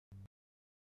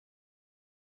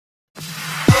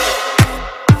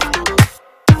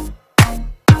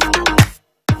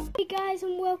guys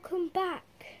and welcome back.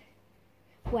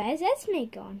 Where's Esme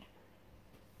gone?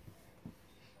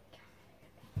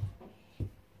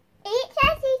 It's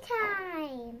Ezzy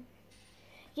time!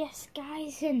 Yes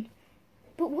guys,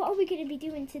 but what are we going to be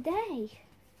doing today?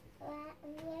 We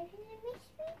open the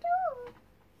mystery door.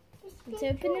 Let's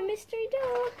open the mystery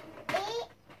door. It's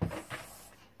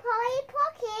Polly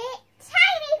Pocket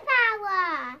Tiny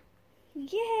Power!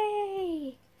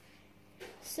 Yay!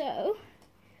 So,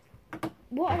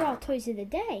 what are our toys of the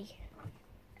day?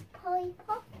 Polly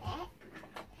Pocket,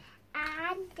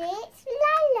 and it's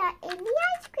Lila in the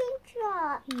ice cream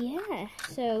truck. Yeah,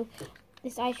 so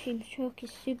this ice cream truck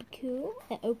is super cool.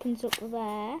 It opens up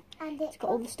there. And It's got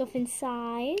all the stuff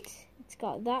inside. It's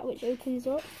got that which opens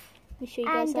up. Let me show you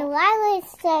guys and that. Lila is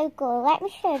so good. Let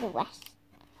me show the rest.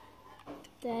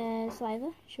 There's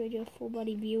Lila. Show you a full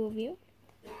body view of you.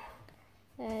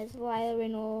 There's Lila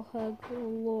in all her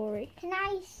glory. Can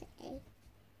I see?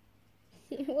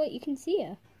 What, you can see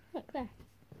her. Look there.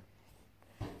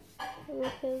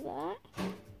 Look at that.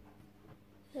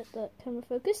 Let that camera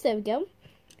focus. There we go.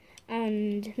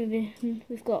 And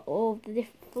we've got all the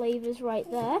different flavours right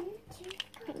there.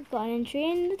 We've got an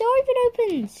entry and the door even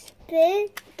opens.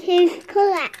 Book is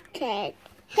collected.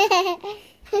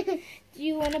 Do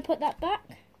you want to put that back?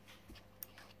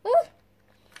 Oh,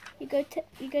 you go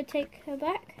take her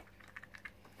back.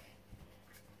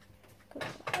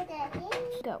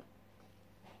 Go.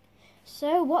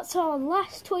 So, what's our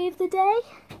last toy of the day?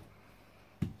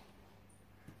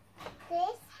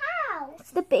 This house.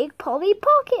 It's the big Polly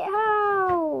Pocket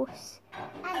house.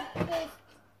 And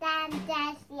then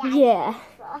there's the Yeah.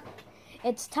 truck.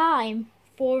 It's time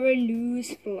for a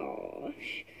news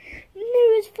flash.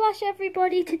 News flash,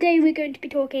 everybody. Today we're going to be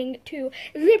talking to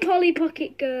the Polly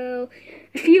Pocket girl.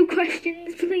 A few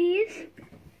questions, please.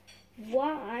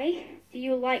 Why do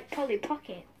you like Polly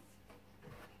Pocket?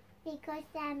 Because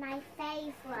they're my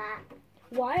favourite.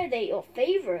 Why are they your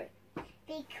favourite?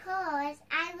 Because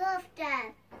I love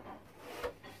them.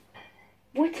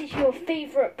 What is your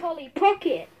favourite Polly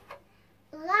Pocket?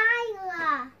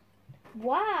 Lila.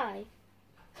 Why?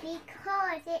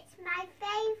 Because it's my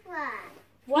favourite.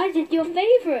 Why is it your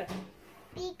favourite?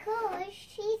 Because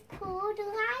she's called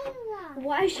Lila.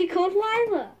 Why is she called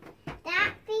Lila?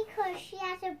 That's because she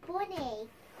has a bunny.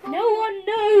 No one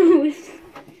knows.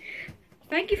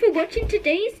 Thank you for watching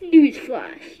today's news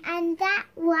flash. And that's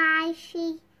why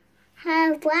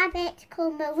her rabbit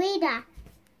called Marina.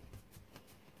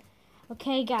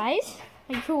 Okay guys,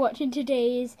 thank you for watching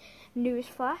today's news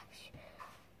flash.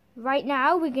 Right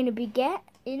now we're going to be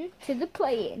getting to the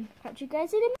play-in. Catch you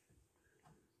guys in a minute.